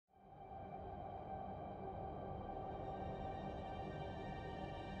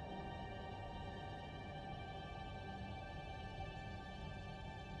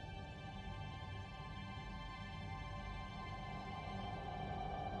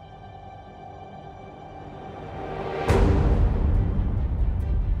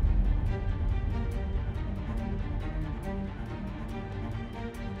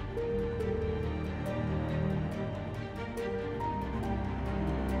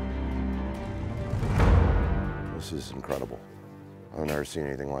This is incredible. I've never seen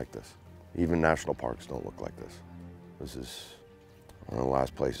anything like this. Even national parks don't look like this. This is one of the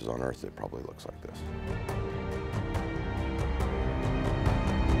last places on Earth that probably looks like this.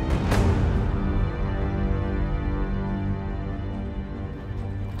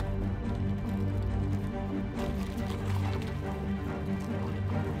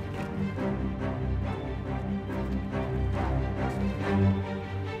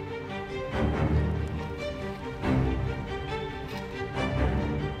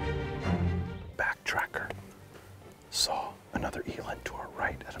 Saw another eland to our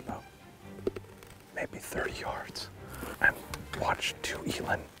right at about maybe 30 yards and watched two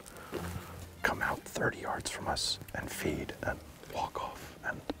eland come out 30 yards from us and feed and walk off,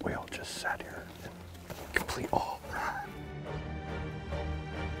 and we all just sat here in complete awe.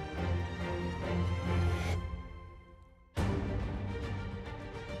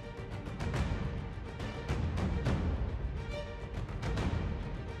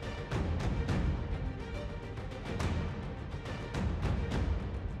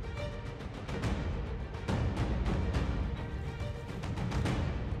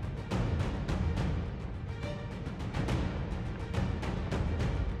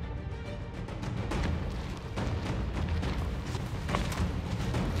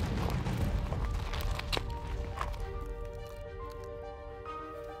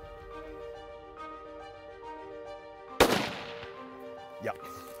 Yeah.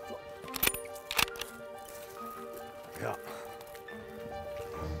 Yeah.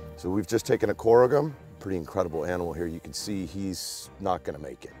 So we've just taken a corugum, pretty incredible animal here. You can see he's not going to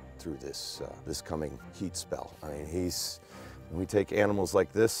make it through this this coming heat spell. I mean, when we take animals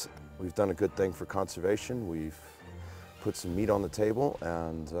like this, we've done a good thing for conservation. We've put some meat on the table,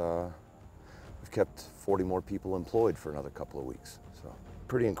 and we've kept 40 more people employed for another couple of weeks. So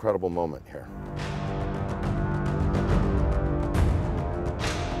pretty incredible moment here.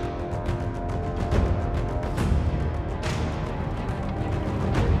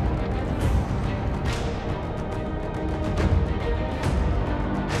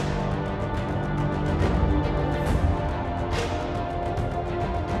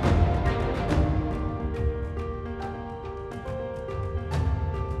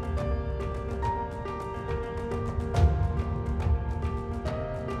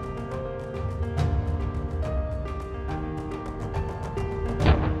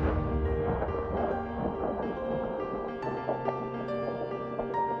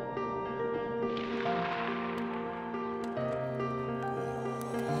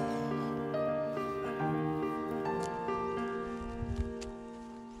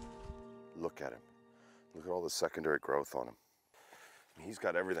 Look at him. Look at all the secondary growth on him. He's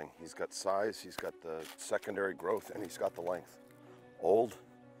got everything. He's got size, he's got the secondary growth, and he's got the length. Old,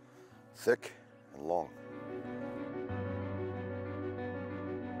 thick, and long.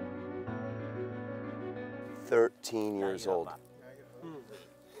 "13 years old.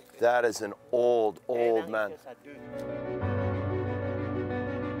 That is an old man.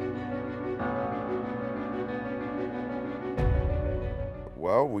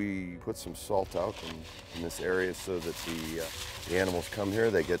 Well, we put some salt out in this area so that the animals come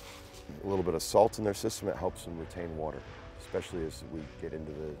here, they get a little bit of salt in their system. It helps them retain water, especially as we get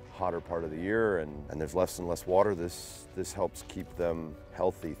into the hotter part of the year and there's less and less water. This helps keep them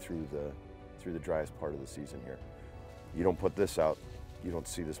healthy through the driest part of the season here. You don't put this out, you don't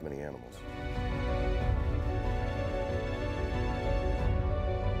see this many animals.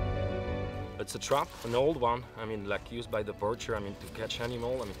 It's a trap, an old one, I mean, like used by the poacher, I mean, to catch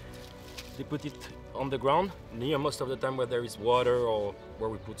animal. I mean, they put it on the ground, near most of the time where there is water or where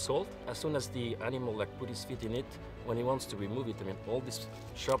we put salt. As soon as the animal like put his feet in it, when he wants to remove it, I mean, all this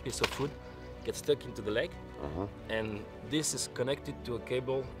sharp piece of food gets stuck into the leg. And this is connected to a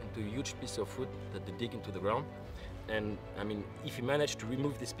cable and to a huge piece of food that they dig into the ground. And I mean, if you manage to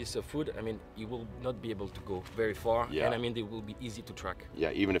remove this piece of food, I mean, you will not be able to go very far. Yeah. And I mean, they will be easy to track.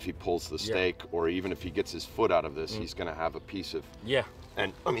 Yeah, even if he pulls the stake, or even if he gets his foot out of this, he's going to have a piece of... Yeah.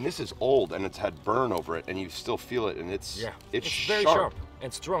 And I mean, this is old, and it's had burn over it, and you still feel it, and it's very sharp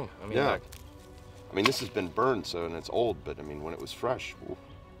and strong. I mean, yeah. I mean, this has been burned, so, and it's old, but I mean, when it was fresh, ooh,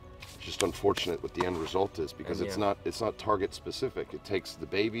 it's just unfortunate what the end result is, because it's not target specific. It takes the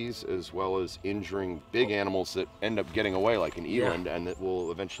babies as well as injuring big animals that end up getting away, like an eland, and that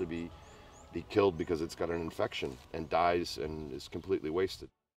will eventually be killed because it's got an infection and dies and is completely wasted.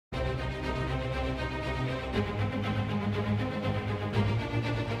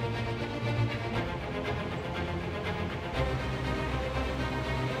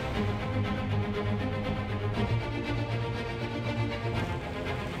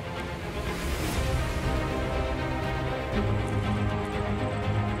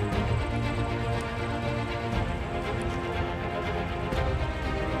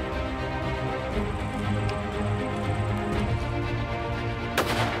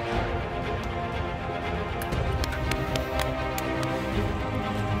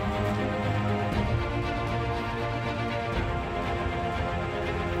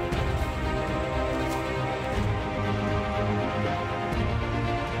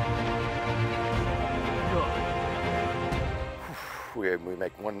 we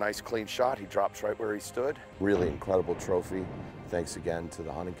make one nice clean shot. He drops right where he stood. Really incredible trophy. Thanks again to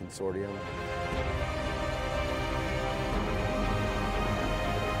the Hunting Consortium.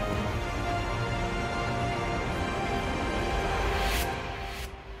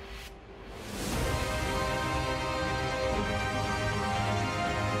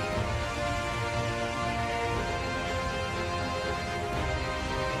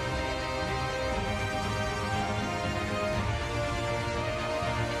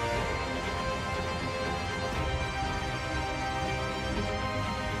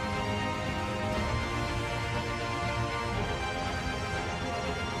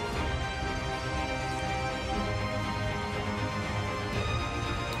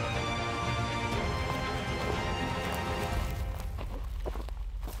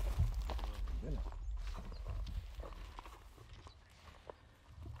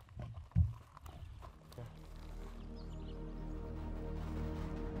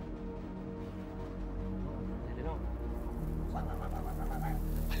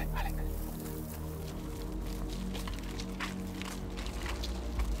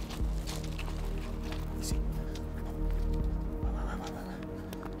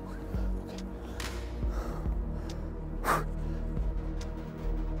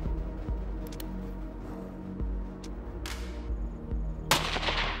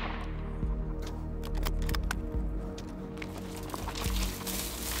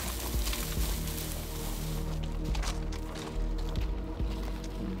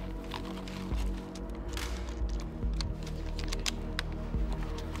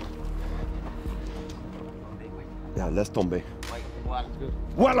 Yeah, laisse tomber.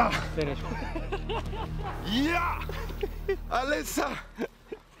 Voilà! Finish. Yeah! Allez, ça!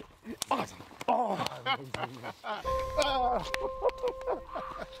 Oh! Oh!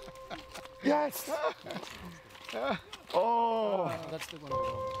 Yes! Oh! That's the one.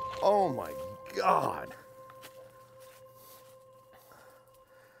 Oh my God!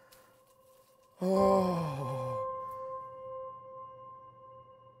 Oh!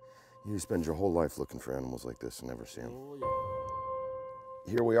 You spend your whole life looking for animals like this and never see them. Oh,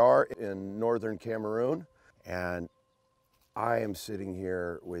 yeah. Here we are in Northern Cameroon, and I am sitting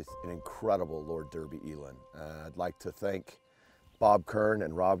here with an incredible Lord Derby Eland. I'd like to thank Bob Kern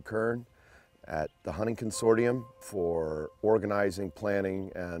and Rob Kern at the Hunting Consortium for organizing,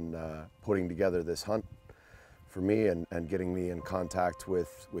 planning, and putting together this hunt for me and getting me in contact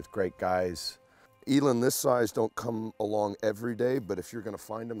with great guys. Eland this size don't come along every day, but if you're going to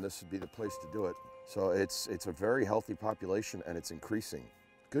find them, this would be the place to do it. So it's a very healthy population and it's increasing.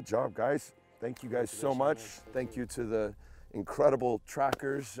 Good job, guys. Thank you guys so much. Thank you to the incredible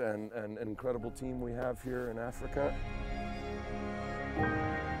trackers and an incredible team we have here in Africa.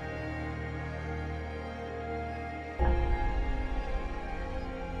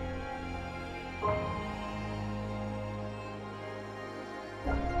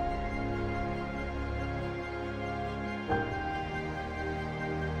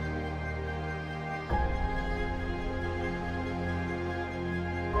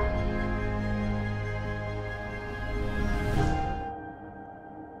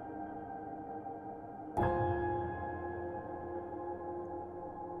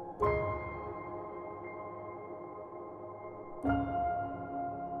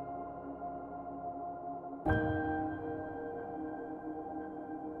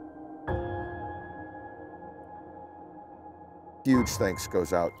 Huge thanks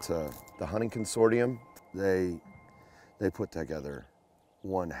goes out to the Hunting Consortium. They put together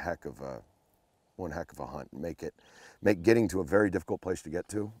one heck of a hunt. Make getting to a very difficult place to get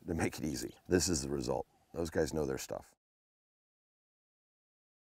to, they make it easy. This is the result. Those guys know their stuff.